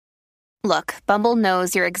Look, Bumble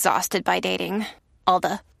knows you're exhausted by dating. All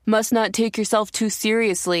the must not take yourself too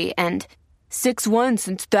seriously and 6'1"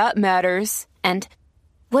 since that matters. And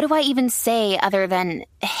what do I even say other than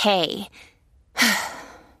hey?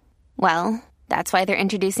 Well, that's why they're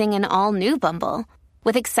introducing an all-new Bumble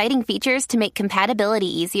with exciting features to make compatibility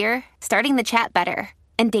easier, starting the chat better,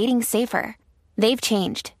 and dating safer. They've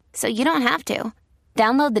changed, so you don't have to.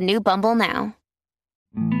 Download the new Bumble now.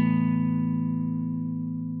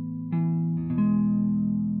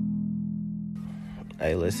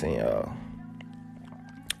 Hey, listen, y'all.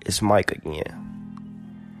 It's Mike again.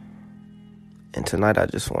 And tonight I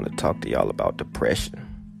just want to talk to y'all about depression.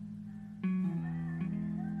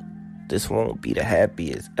 This won't be the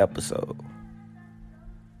happiest episode,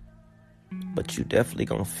 but you definitely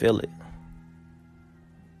gonna feel it.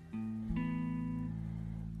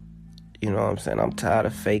 You know what I'm saying? I'm tired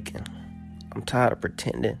of faking. I'm tired of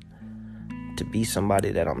pretending to be somebody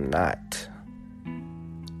that I'm not,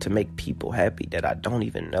 to make people happy that I don't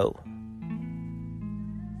even know.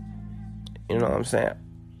 You know what I'm saying?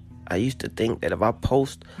 I used to think that if I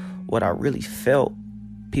post what I really felt,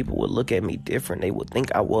 people would look at me different. They would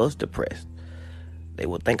think I was depressed. They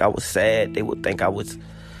would think I was sad. They would think I was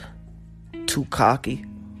too cocky.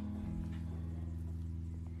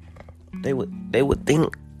 They would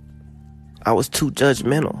think I was too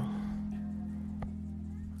judgmental.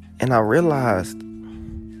 And I realized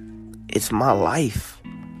it's my life.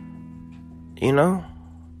 You know?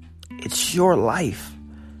 It's your life.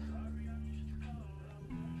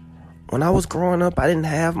 When I was growing up, I didn't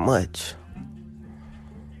have much.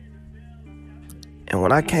 And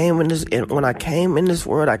when I came in this world, I came in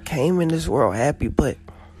this world happy, but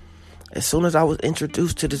as soon as I was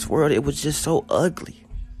introduced to this world, it was just so ugly.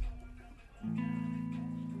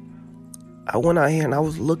 I went out here and I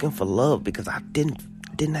was looking for love because I didn't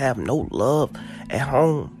have no love at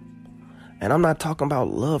home. And I'm not talking about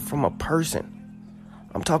love from a person.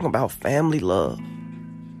 I'm talking about family love.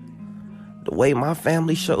 The way my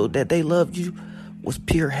family showed that they loved you was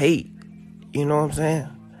pure hate. You know what I'm saying?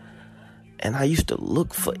 And I used to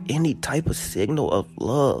look for any type of signal of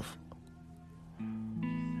love.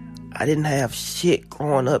 I didn't have shit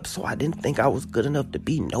growing up, so I didn't think I was good enough to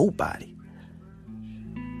be nobody.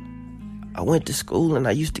 I went to school and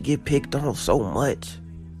I used to get picked on so much.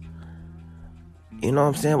 You know what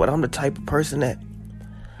I'm saying? But I'm the type of person that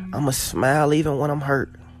I'ma smile even when I'm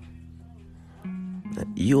hurt.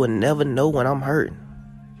 You will never know when I'm hurting.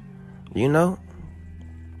 You know?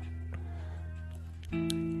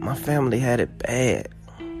 My family had it bad.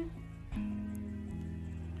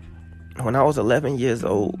 When I was 11 years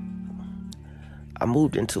old, I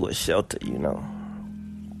moved into a shelter, you know.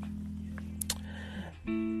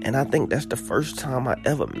 And I think that's the first time I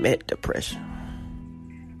ever met depression.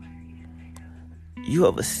 You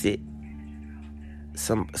ever sit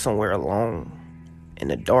somewhere alone in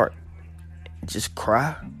the dark and just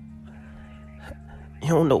cry? You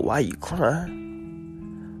don't know why you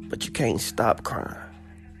crying, but you can't stop crying.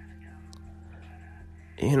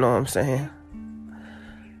 You know what I'm saying?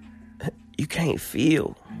 You can't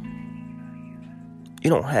feel.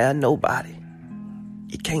 You don't have nobody.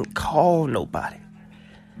 You can't call nobody.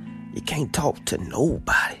 You can't talk to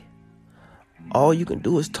nobody. All you can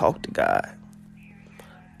do is talk to God.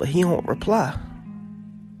 But he won't reply.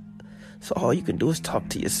 So all you can do is talk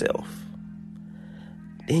to yourself.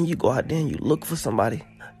 Then you go out there and you look for somebody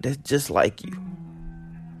that's just like you.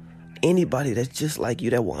 Anybody that's just like you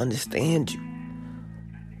that will understand you.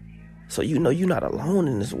 So you know you're not alone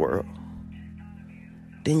in this world.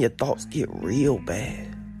 Then your thoughts get real bad.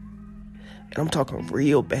 And I'm talking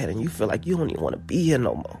real bad, and you feel like you don't even want to be here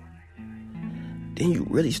no more. Then you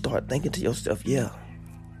really start thinking to yourself, yeah,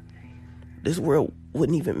 this world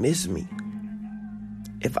wouldn't even miss me.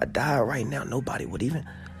 If I die right now, nobody would even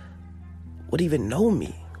know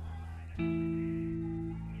me.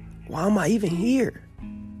 Why am I even here?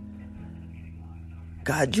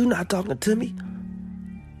 God, you not talking to me?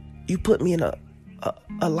 You put me in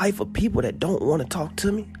a life of people that don't want to talk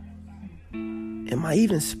to me? Am I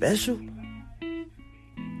even special?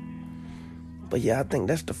 But yeah, I think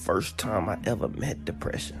that's the first time I ever met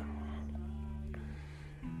depression.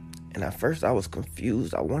 And at first I was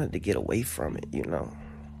confused. I wanted to get away from it, you know.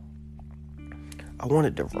 I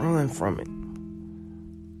wanted to run from it.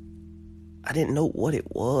 I didn't know what it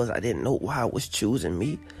was. I didn't know why it was choosing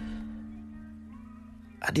me.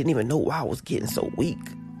 I didn't even know why I was getting so weak.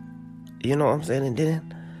 You know what I'm saying? And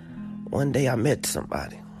then one day I met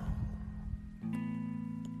somebody.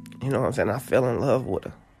 You know what I'm saying? I fell in love with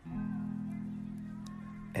her.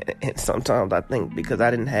 And sometimes I think because I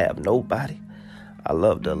didn't have nobody, I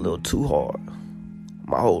loved her a little too hard.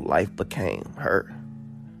 my whole life became her.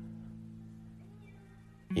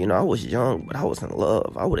 You know, I was young, but I was in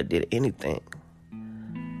love. I would have did anything.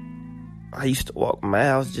 I used to walk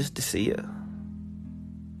miles just to see her.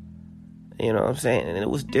 You know what I'm saying? And it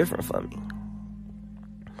was different for me.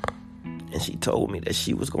 And she told me that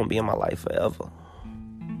she was going to be in my life forever.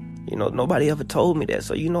 You know, nobody ever told me that.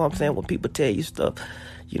 So, you know what I'm saying? When people tell you stuff,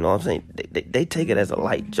 you know what I'm saying? They take it as a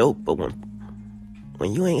light joke. But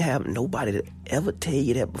when you ain't have nobody to ever tell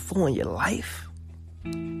you that before in your life,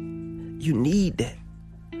 you need that.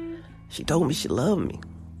 She told me she loved me.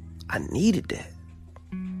 I needed that.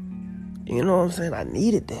 You know what I'm saying? I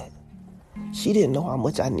needed that. She didn't know how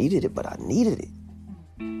much I needed it, but I needed it.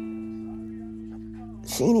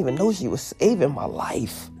 She didn't even know she was saving my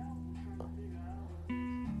life.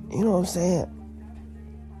 You know what I'm saying?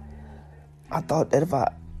 I thought that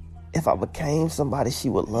if I became somebody, she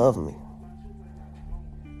would love me.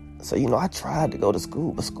 So, you know, I tried to go to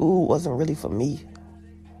school, but school wasn't really for me.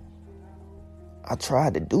 I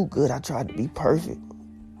tried to do good. I tried to be perfect.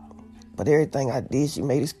 But everything I did, she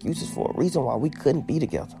made excuses for a reason why we couldn't be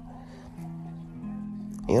together.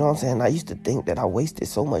 You know what I'm saying? I used to think that I wasted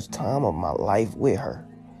so much time of my life with her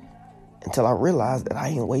until I realized that I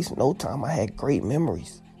didn't waste no time. I had great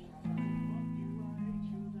memories.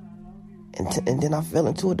 And then I fell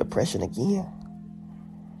into a depression again.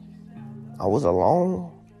 I was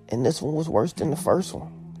alone, and this one was worse than the first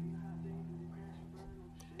one.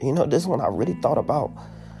 You know, this one I really thought about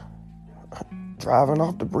driving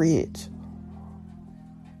off the bridge.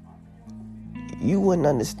 You wouldn't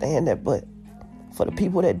understand that, but for the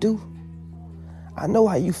people that do, I know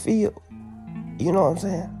how you feel. You know what I'm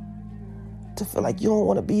saying? To feel like you don't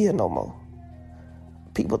want to be here no more.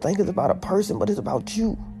 People think it's about a person, but it's about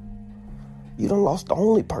you. You done lost the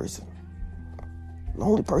only person. The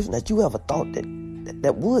only person that you ever thought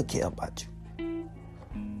that would care about you.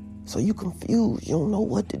 So you confused. You don't know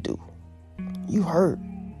what to do. You hurt.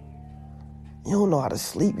 You don't know how to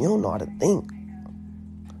sleep. You don't know how to think.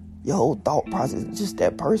 Your whole thought process is just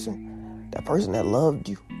that person that loved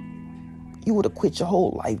you. You would have quit your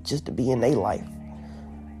whole life just to be in their life.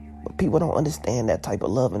 But people don't understand that type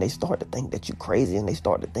of love, and they start to think that you're crazy, and they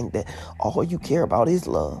start to think that all you care about is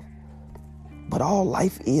love. But all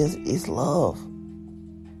life is love.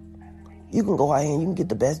 You can go out here and you can get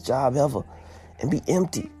the best job ever and be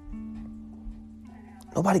empty.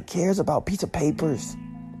 Nobody cares about piece of papers.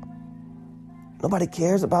 Nobody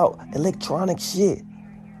cares about electronic shit.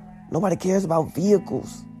 Nobody cares about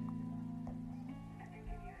vehicles.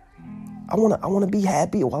 I wanna be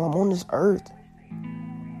happy while I'm on this earth.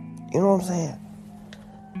 You know what I'm saying?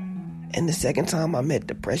 And the second time I met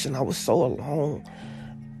depression, I was so alone.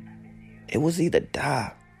 It was either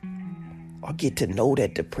die or get to know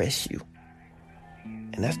that depress you.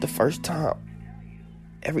 And that's the first time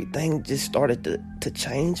everything just started to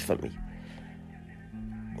change for me.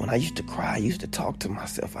 When I used to cry, I used to talk to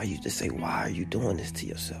myself. I used to say, why are you doing this to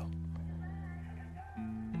yourself?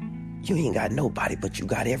 You ain't got nobody, but you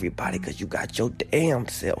got everybody because you got your damn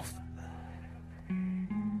self.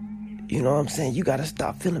 You know what I'm saying? You got to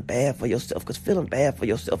stop feeling bad for yourself, because feeling bad for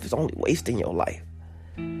yourself is only wasting your life.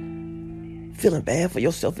 Feeling bad for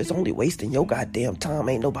yourself is only wasting your goddamn time.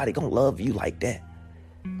 Ain't nobody gonna love you like that.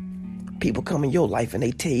 People come in your life and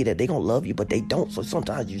they tell you that they gonna love you, but they don't. So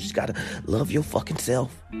sometimes you just gotta love your fucking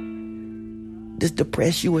self. This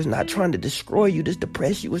depress you is not trying to destroy you. This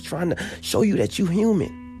depress you is trying to show you that you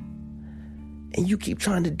human. And you keep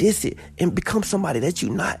trying to diss it and become somebody that you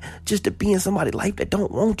not, just to be in somebody's life that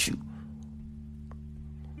don't want you.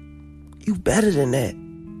 You better than that.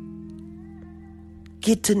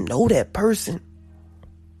 Get to know that person.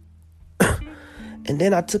 And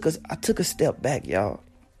then I took a step back, y'all.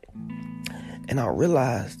 And I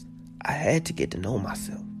realized I had to get to know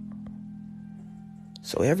myself.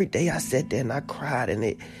 So every day I sat there and I cried,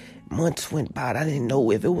 and months went by. I didn't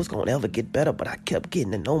know if it was going to ever get better, but I kept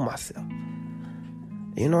getting to know myself.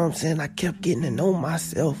 You know what I'm saying? I kept getting to know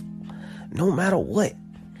myself no matter what.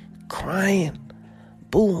 Crying,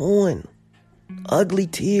 boo-hooing, ugly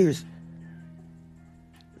tears.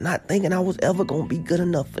 Not thinking I was ever going to be good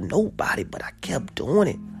enough for nobody, but I kept doing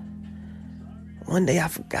it. One day I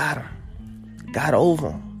forgot her. Got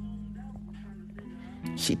over her.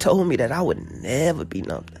 She told me that I would never be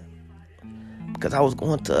nothing because I was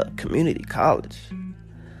going to a community college.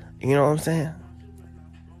 You know what I'm saying?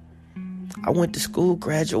 I went to school,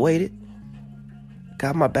 graduated,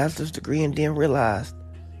 got my bachelor's degree, and then realized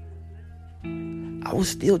I was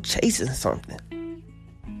still chasing something.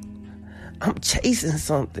 I'm chasing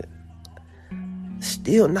something.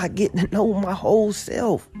 Still not getting to know my whole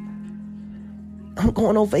self. I'm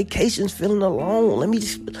going on vacations feeling alone.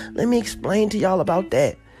 Let me explain to y'all about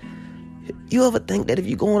that. You ever think that if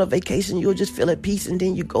you go on a vacation, you'll just feel at peace, and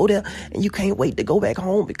then you go there and you can't wait to go back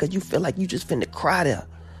home because you feel like you just finna cry there?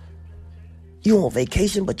 You on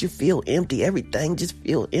vacation, but you feel empty. Everything just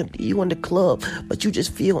feel empty. You in the club, but you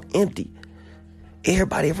just feel empty.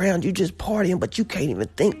 Everybody around you just partying, but you can't even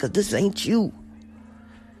think because this ain't you.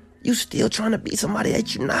 You still trying to be somebody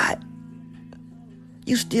that you're not.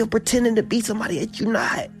 You still pretending to be somebody that you're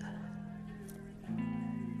not.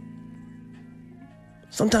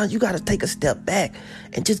 Sometimes you got to take a step back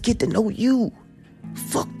and just get to know you.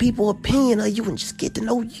 Fuck people's opinion of you and just get to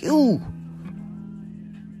know you.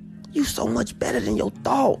 You so much better than your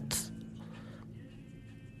thoughts.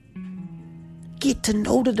 Get to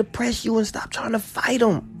know the depressed you and stop trying to fight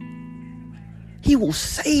him. He will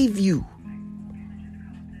save you.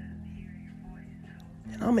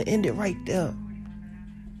 And I'm going to end it right there.